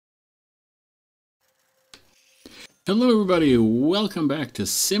Hello everybody, welcome back to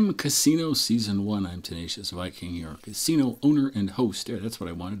SimCasino Season 1. I'm TenaciousViking, your casino owner and host. There, that's what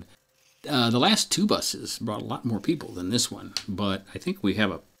I wanted. The last two buses brought a lot more people than this one, but I think we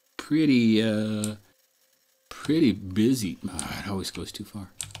have a pretty busy, it always goes too far.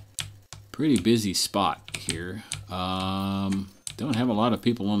 Pretty busy spot here. Don't have a lot of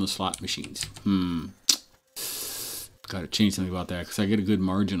people on the slot machines. Got to change something about that because I get a good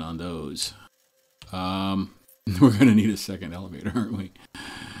margin on those. We're going to need a second elevator, aren't we?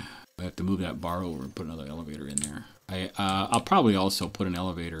 I have to move that bar over and put another elevator in there. I'll probably also put an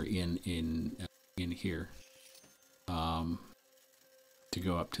elevator in here to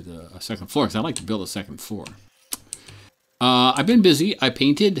go up to the second floor, because I like to build a second floor. I've been busy. I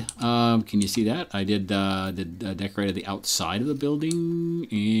painted. Can you see that? I did decorated the outside of the building,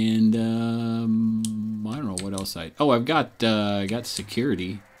 and I don't know what else I've got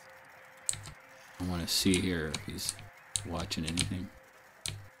security. I want to see here if he's watching anything.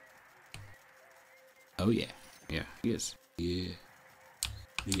 Oh yeah, yeah, he is. Yeah,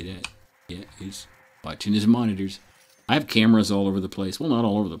 look at that. Yeah, he's watching his monitors. I have cameras all over the place. Well, not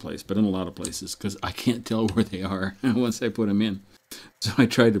all over the place, but in a lot of places, because I can't tell where they are once I put them in. So I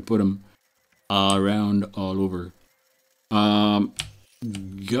tried to put them around all over. Let's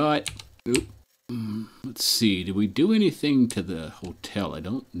see. Did we do anything to the hotel? I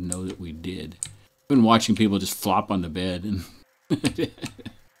don't know that we did. Been watching people just flop on the bed and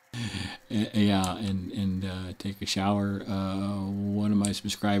yeah, and take a shower. One of my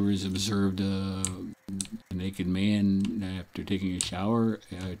subscribers observed a naked man after taking a shower,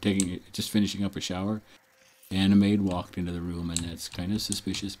 just finishing up a shower, and a maid walked into the room, and that's kind of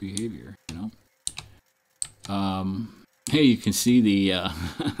suspicious behavior, you know. Hey, you can see the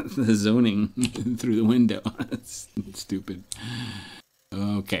the zoning through the window. That's stupid.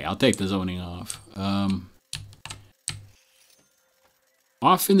 Okay, I'll take the zoning off.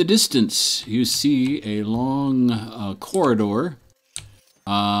 Off in the distance, you see a long corridor.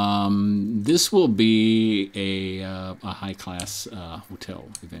 This will be a high-class hotel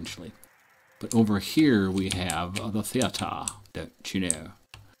eventually. But over here we have the theater, don't you know.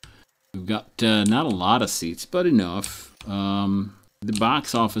 We've got not a lot of seats, but enough. The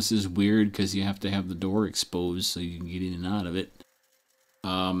box office is weird because you have to have the door exposed so you can get in and out of it.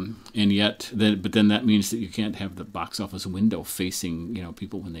 But then that means that you can't have the box office window facing, you know,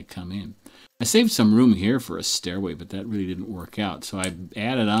 people when they come in. I saved some room here for a stairway, but that really didn't work out. So I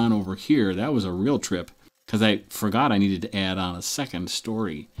added on over here. That was a real trip because I forgot I needed to add on a second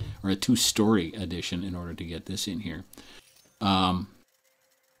story or a two-story addition in order to get this in here.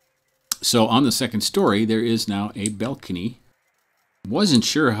 So on the second story, there is now a balcony. Wasn't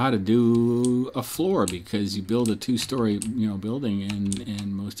sure how to do a floor because you build a two-story, you know, building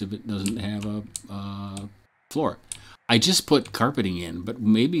and most of it doesn't have a floor. I just put carpeting in, but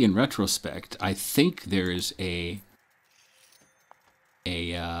maybe in retrospect, I think there is well,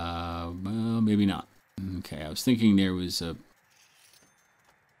 maybe not. Okay, I was thinking there was a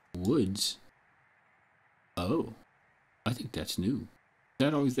woods. Oh, I think that's new. Is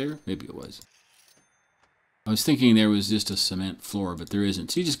that always there? Maybe it was. I was thinking there was just a cement floor, but there isn't.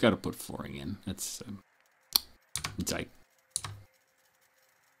 So you just got to put flooring in. That's it's like,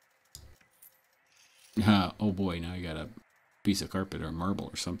 oh boy, now you got a piece of carpet or marble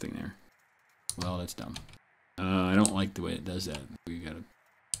or something there. Well, that's dumb. I don't like the way it does that. We got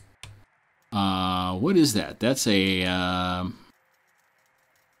to. What is that? That's a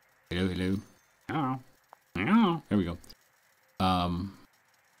hello. Oh, there we go.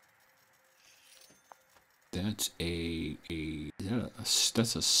 That's a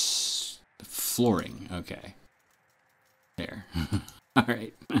flooring. Okay. There. All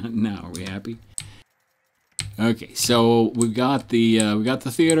right. Now are we happy? Okay. So we've got the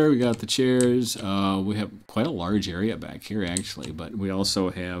theater. We got the chairs. We have quite a large area back here actually, but we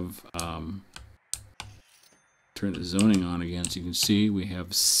also have turn the zoning on again so you can see we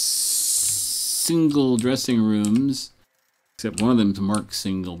have single dressing rooms. Except one of them's marked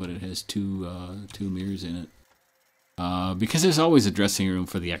single, but it has two mirrors in it. Because there's always a dressing room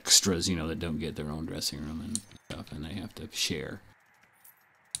for the extras, you know, that don't get their own dressing room and stuff, and they have to share.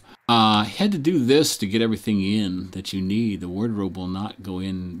 I had to do this to get everything in that you need. The wardrobe will not go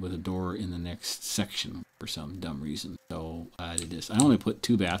in with a door in the next section for some dumb reason. So I did this. I only put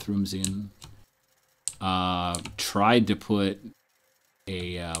 2 bathrooms in. Tried to put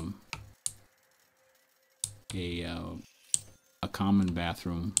a common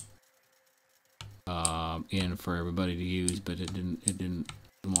bathroom in for everybody to use, but it didn't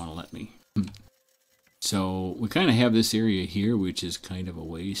want to let me. So we kind of have this area here, which is kind of a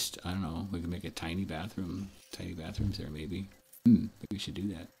waste. I don't know. We can make a tiny bathroom. Tiny bathrooms there, maybe. Maybe we should do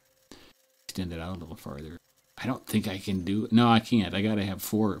that. Extend it out a little farther. I don't think I can do it. No, I can't. I gotta have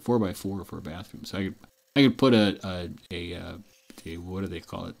 4x4 for a bathroom. So I could put a what do they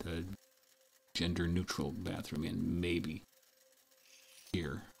call it? A gender neutral bathroom in, maybe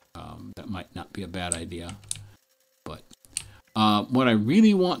here. That might not be a bad idea. But what I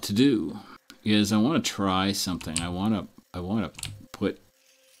really want to do is I want to try something. I want to put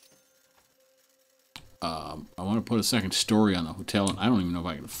a second story on the hotel, and I don't even know if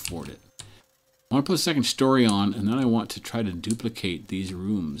I can afford it. I want to put a second story on, and then I want to try to duplicate these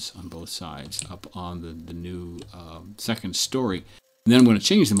rooms on both sides up on the new second story. And then I'm going to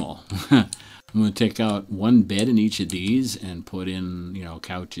change them all. I'm going to take out one bed in each of these and put in, you know,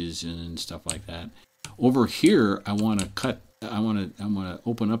 couches and stuff like that. Over here, I want to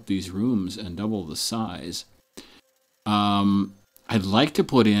open up these rooms and double the size. I'd like to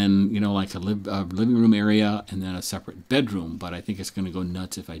put in, you know, like a living room area and then a separate bedroom, but I think it's going to go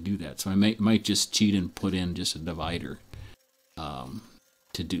nuts if I do that. So I might just cheat and put in just a divider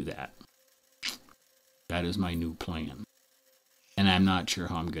to do that. That is my new plan. And I'm not sure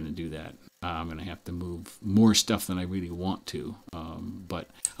how I'm going to do that. I'm going to have to move more stuff than I really want to. But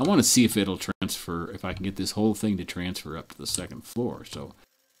I want to see if it'll transfer, if I can get this whole thing to transfer up to the second floor. So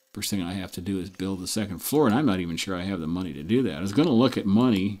first thing I have to do is build the second floor, and I'm not even sure I have the money to do that. I was going to look at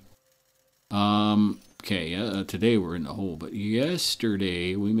money. Okay, today we're in the hole, but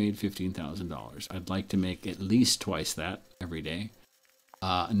yesterday we made $15,000. I'd like to make at least twice that every day.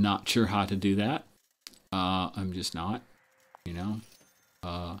 Not sure how to do that. I'm just not, you know.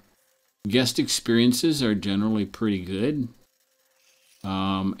 Guest experiences are generally pretty good.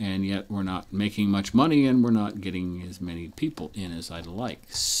 And yet we're not making much money, and we're not getting as many people in as I'd like.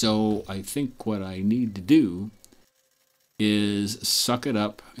 So I think what I need to do is suck it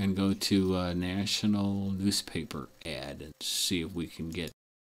up and go to a national newspaper ad and see if we can get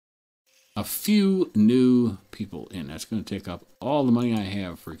a few new people in. That's going to take up all the money I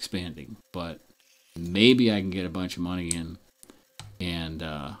have for expanding, but maybe I can get a bunch of money in and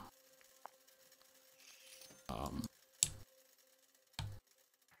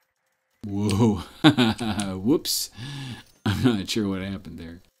whoa. Whoops. I'm not sure what happened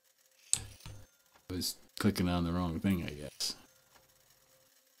there. I was clicking on the wrong thing, I guess.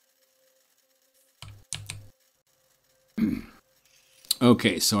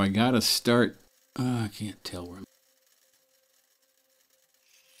 Okay, so I gotta start. I can't tell where I'm.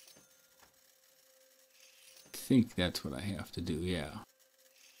 I think that's what I have to do, yeah.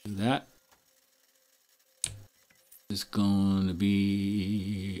 Do that. It's going to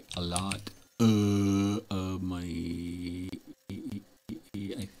be a lot of money.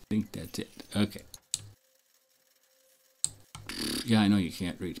 I think that's it. Okay. Yeah, I know you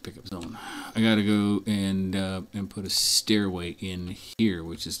can't reach pickup zone. I gotta go and put a stairway in here,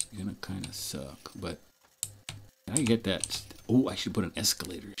 which is gonna kind of suck. But can I get that? Oh, I should put an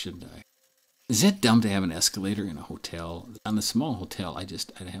escalator, shouldn't I? Is that dumb to have an escalator in a hotel? On the small hotel, I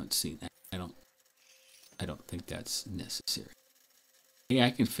haven't seen that. I don't think that's necessary. Hey,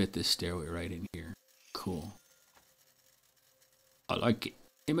 I can fit this stairway right in here. Cool. I like it.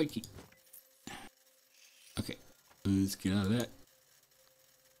 Hey, Mikey. Okay. Let's get out of that.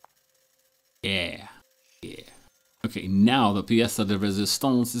 Yeah. Yeah. Okay, now the pièce de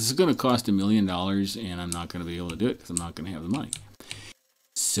résistance. This is going to cost $1 million, and I'm not going to be able to do it because I'm not going to have the money.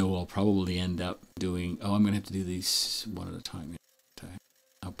 So I'll probably end up doing... Oh, I'm going to have to do these one at a time.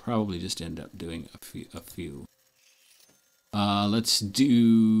 I'll probably just end up doing a few. Let's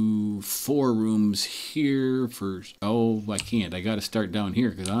do 4 rooms here first. Oh, I can't. I got to start down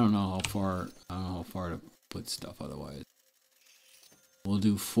here because I don't know how far to put stuff otherwise. We'll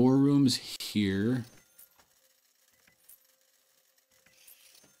do 4 rooms here.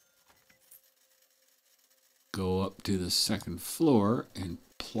 Go up to the second floor and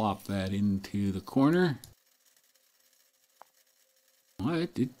plop that into the corner.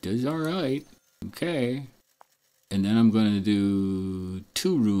 What? It does all right. Okay. And then I'm going to do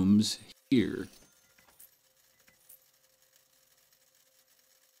 2 rooms here.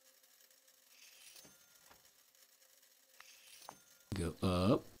 Go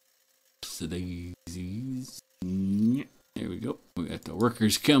up. So daisies. There we go. We got the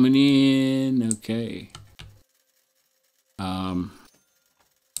workers coming in. Okay.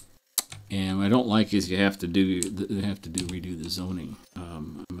 And what I don't like is you have to redo the zoning.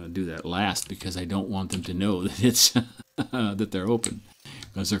 I'm going to do that last because I don't want them to know that it's that they're open,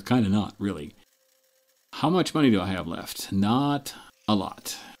 because they're kind of not really. How much money do I have left? Not a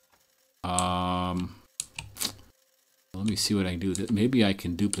lot. let me see what I can do with it. Maybe I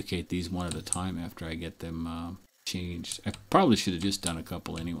can duplicate these one at a time after I get them changed. I probably should have just done a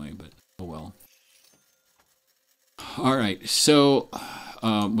couple anyway, but oh well. All right, so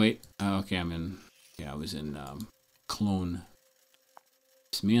wait. Okay, I'm in. Yeah, I was in clone.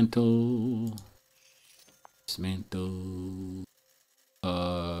 Dismantle. Dismantle.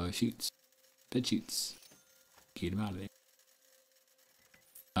 Sheets. Bed sheets. Get them out of there.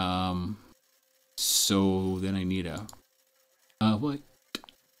 So then I need a white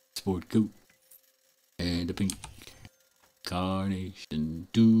sport coat and a pink carnation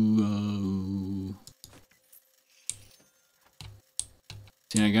duo.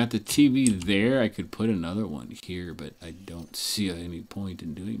 See, I got the TV there. I could put another one here, but I don't see any point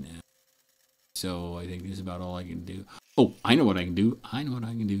in doing that. So I think this is about all I can do. Oh, I know what I can do. I know what I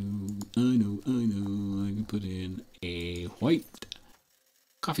can do. I know. I can put in a white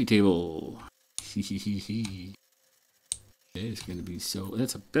coffee table. That is going to be so...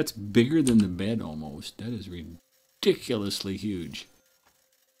 That's bigger than the bed almost. That is ridiculously huge.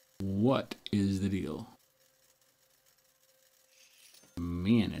 What is the deal?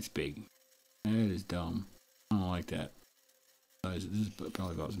 Man, that's big. That is dumb. I don't like that. This is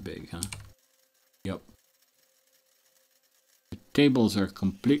probably about as big, huh? Yep. The tables are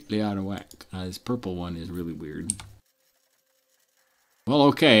completely out of whack. This purple one is really weird. Well,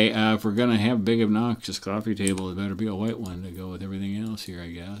 okay. If we're gonna have big obnoxious coffee table, it better be a white one to go with everything else here, I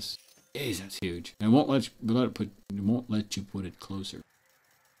guess. Jeez, that's huge. It won't let you put it closer,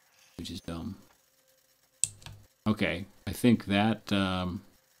 which is dumb. Okay, I think that, can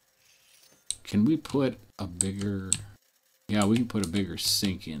we put a bigger, yeah, we can put a bigger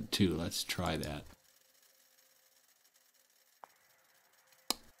sink in too. Let's try that.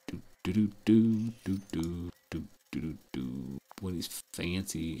 What is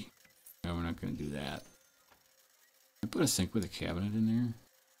fancy? No, we're not going to do that. I put a sink with a cabinet in there.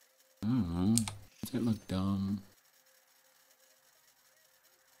 I don't know. Does that look dumb?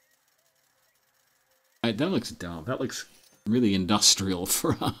 That looks dumb. That looks really industrial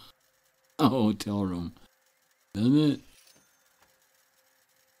for a hotel room, doesn't it?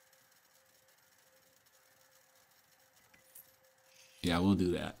 Yeah, we'll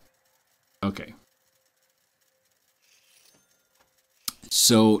do that. Okay.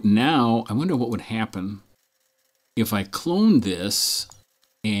 So now I wonder what would happen if I clone this,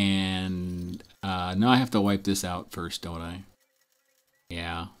 and now I have to wipe this out first, don't I?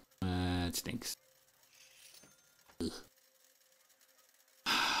 Yeah, it stinks.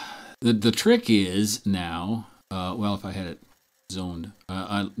 The trick is now, well, if I had it zoned,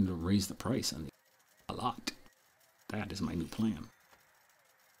 I'll raise the price on a lot. That is my new plan.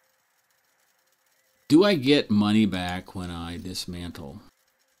 Do I get money back when I dismantle?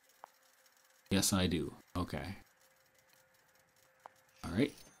 Yes, I do. Okay. All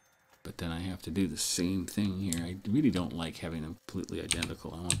right. But then I have to do the same thing here. I really don't like having them completely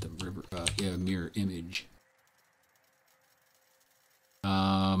identical. I want the mirror image.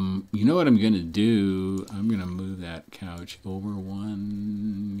 You know what I'm going to do? I'm going to move that couch over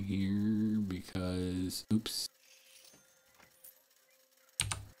one here because, oops.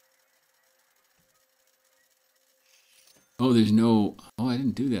 Oh, there's no, oh, I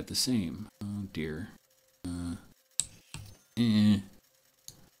didn't do that the same. Oh, dear.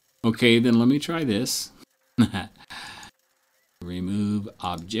 Okay, then let me try this. Remove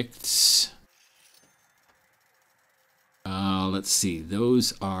objects. Let's see.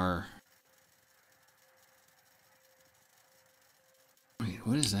 Those are... Wait,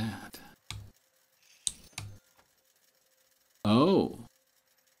 what is that? Oh.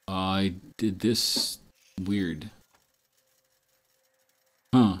 I did this weird.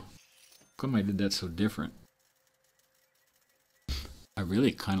 Huh. How come I did that so different? I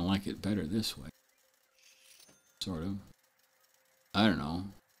really kind of like it better this way. Sort of. I don't know.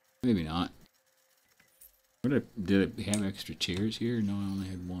 Maybe not. Did it have extra chairs here? No, I only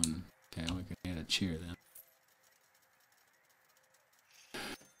had one. Okay, well, I can add a chair then.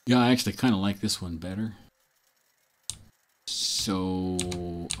 Yeah, I actually kind of like this one better. So,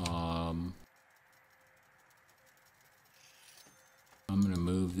 I'm going to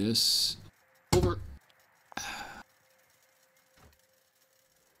move this over.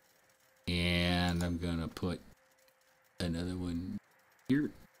 And I'm going to put another one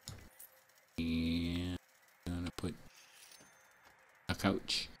here. And I'm going to put a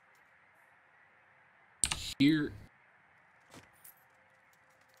couch here.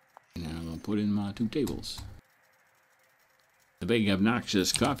 And then I'm going to put in my two tables. The big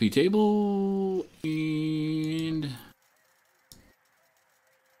obnoxious coffee table and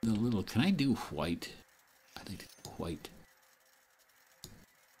the little, can I do white? I think it's white.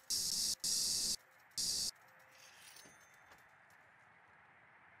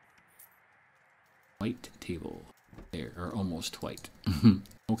 White table. There, or almost white.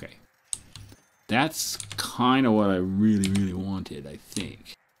 Okay. That's kind of what I really, really wanted, I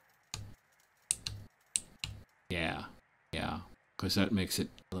think. Yeah. Yeah. Because that makes it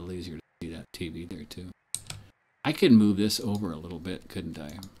a little easier to see that TV there, too. I could move this over a little bit, couldn't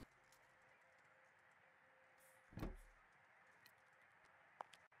I?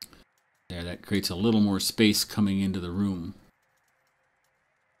 There, that creates a little more space coming into the room.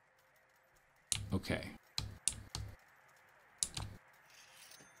 Okay.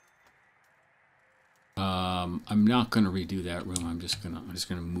 I'm not gonna redo that room. I'm just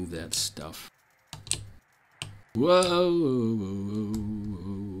gonna move that stuff. Whoa, whoa, whoa,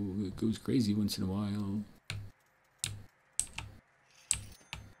 whoa. It goes crazy once in a while.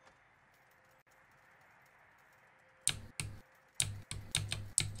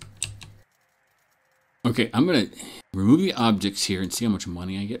 Okay, I'm gonna remove the objects here and see how much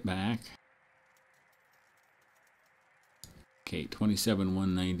money I get back. Okay,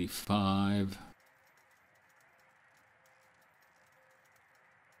 27,195.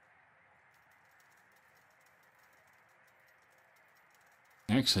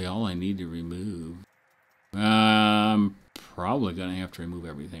 Actually, all I need to remove. I'm probably gonna have to remove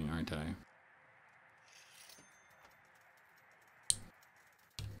everything, aren't I?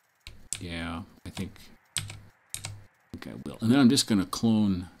 Yeah, I think I will. And then I'm just gonna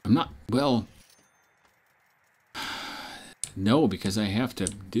clone. I'm not, well, no, because I have to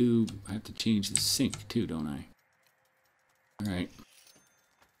change the sink too, don't I? All right.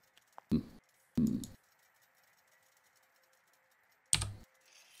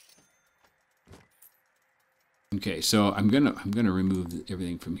 Okay, so I'm gonna remove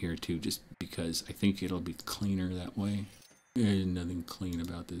everything from here too, just because I think it'll be cleaner that way. There's nothing clean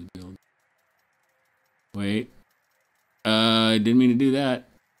about this build. Wait, I didn't mean to do that.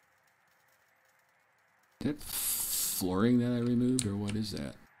 Is that flooring that I removed, or what is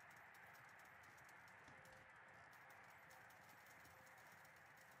that?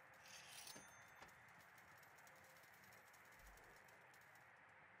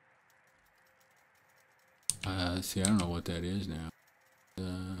 See, I don't know what that is now.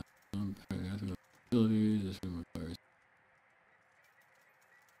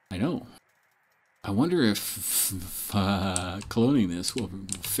 I know. I wonder if cloning this will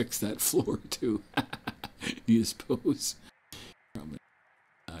fix that floor too. Do you suppose? Probably.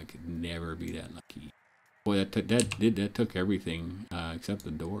 I could never be that lucky. Boy, that took everything except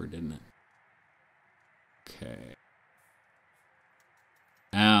the door, didn't it? Okay.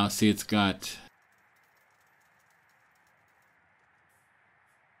 Now, see, it's got.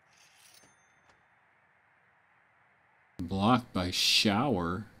 Blocked by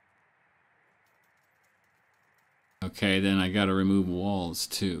shower. Okay, then I gotta remove walls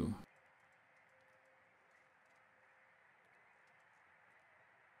too.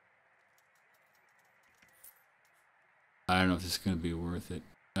 I don't know if this is gonna be worth it.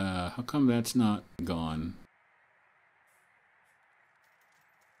 How come that's not gone?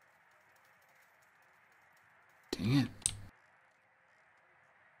 Dang it.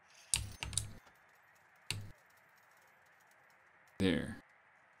 There.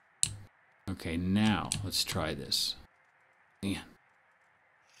 Okay, now let's try this. Man.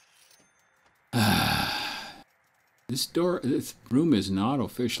 This room is not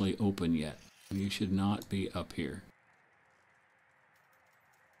officially open yet. You should not be up here.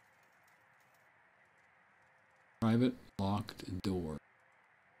 Private locked door.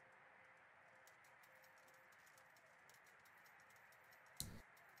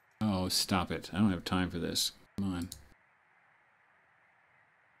 Oh, stop it. I don't have time for this. Come on.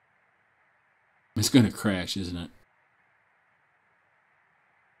 It's going to crash, isn't it?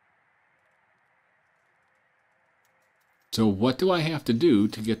 So what do I have to do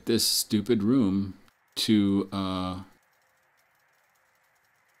to get this stupid room to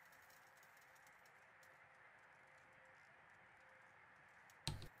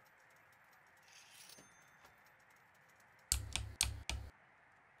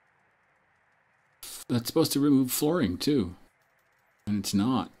that's supposed to remove flooring too, and it's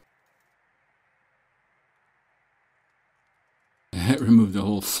not. It removed the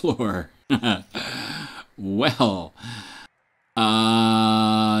whole floor. Well,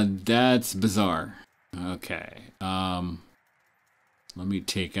 that's bizarre. Okay. Let me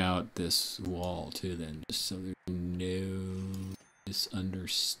take out this wall too then, just so there's no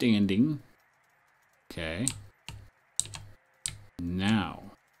misunderstanding. Okay. Now,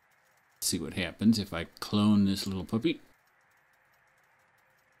 see what happens if I clone this little puppy.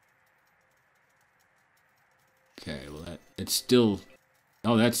 Okay, well, it's still...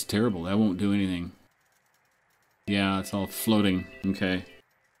 Oh, that's terrible. That won't do anything. Yeah, it's all floating. Okay.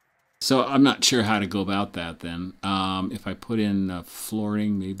 So I'm not sure how to go about that then. If I put in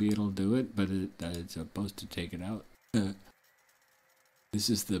flooring, maybe it'll do it, but it's supposed to take it out. This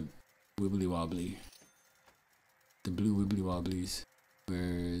is the wibbly wobbly. The blue wibbly wobblies.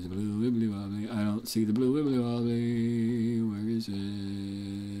 Where's the blue wibbly wobbly? I don't see the blue wibbly wobbly. Where is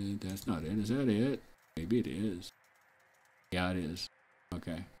it? That's not it. Is that it? Maybe it is. Yeah, it is.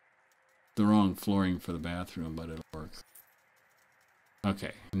 Okay. The wrong flooring for the bathroom, but it'll work.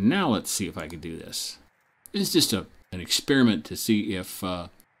 Okay, now let's see if I can do this. It's just an experiment to see if I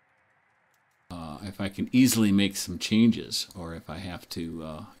can easily make some changes, or if I have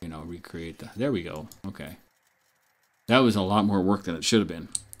to, you know, recreate the... There we go. Okay. That was a lot more work than it should have been.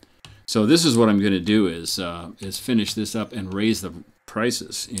 So this is what I'm going to do is finish this up and raise the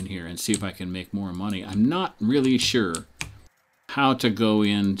prices in here and see if I can make more money. I'm not really sure how to go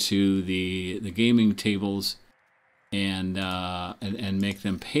into the gaming tables and make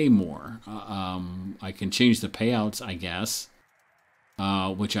them pay more. I can change the payouts, I guess,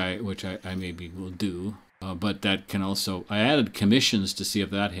 which I maybe will do. But that can also... I added commissions to see if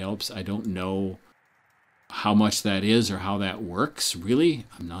that helps. I don't know how much that is or how that works. Really,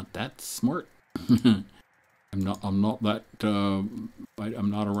 I'm not that smart. I'm not that.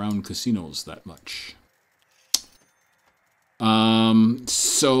 I'm not around casinos that much.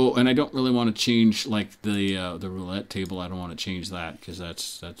 So, and I don't really want to change like the roulette table. I don't want to change that because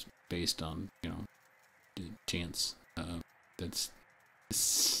that's based on, you know, chance. That's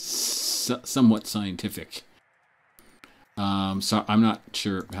somewhat scientific. So I'm not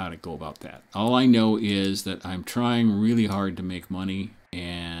sure how to go about that. All I know is that I'm trying really hard to make money,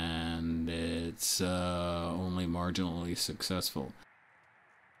 and it's only marginally successful.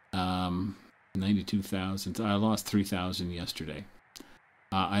 92,000. I lost 3,000 yesterday.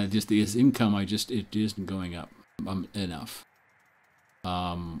 This income, it isn't going up enough.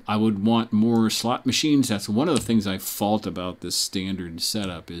 I would want more slot machines. That's one of the things I fault about this standard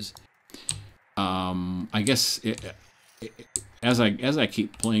setup is, I guess as I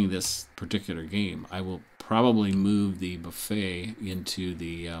keep playing this particular game, I will probably move the buffet into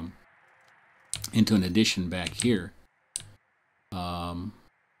the into an edition back here, a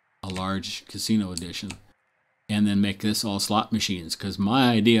large casino edition, and then make this all slot machines. Because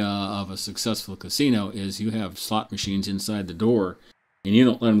my idea of a successful casino is you have slot machines inside the door, and you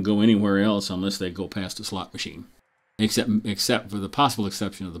don't let them go anywhere else unless they go past a slot machine, except for the possible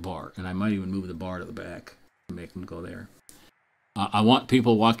exception of the bar. And I might even move the bar to the back and make them go there. I want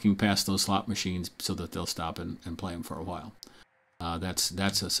people walking past those slot machines so that they'll stop and play them for a while. That's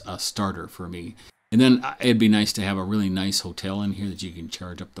a starter for me. And then it'd be nice to have a really nice hotel in here that you can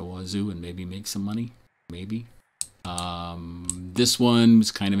charge up the wazoo and maybe make some money. Maybe. This one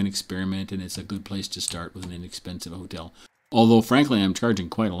was kind of an experiment, and it's a good place to start with an inexpensive hotel. Although, frankly, I'm charging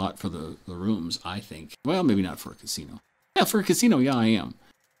quite a lot for the rooms, I think. Well, maybe not for a casino. Yeah, for a casino, yeah, I am.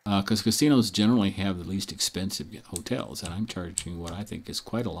 Because casinos generally have the least expensive hotels, and I'm charging what I think is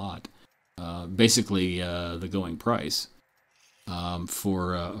quite a lot. Basically, the going price.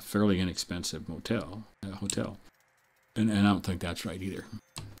 For a fairly inexpensive hotel, and I don't think that's right either.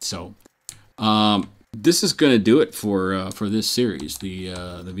 So, this is going to do it for this series.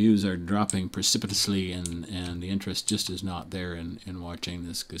 The views are dropping precipitously, and the interest just is not there in watching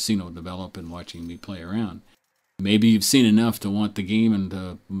this casino develop and watching me play around. Maybe you've seen enough to want the game and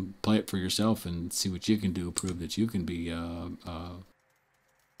to play it for yourself and see what you can do, prove that you can be run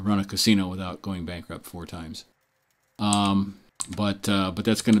a casino without going bankrupt 4 times. But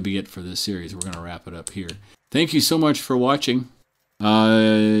that's going to be it for this series. We're going to wrap it up here. Thank you so much for watching.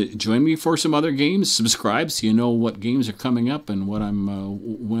 Join me for some other games. Subscribe so you know what games are coming up and what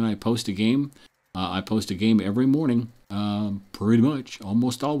when I post a game. I post a game every morning, pretty much,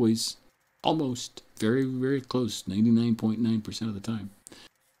 almost always. Almost. Very, very close. 99.9% of the time.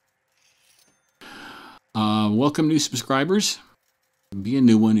 Welcome new subscribers. Be a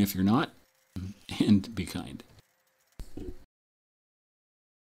new one if you're not. And be kind.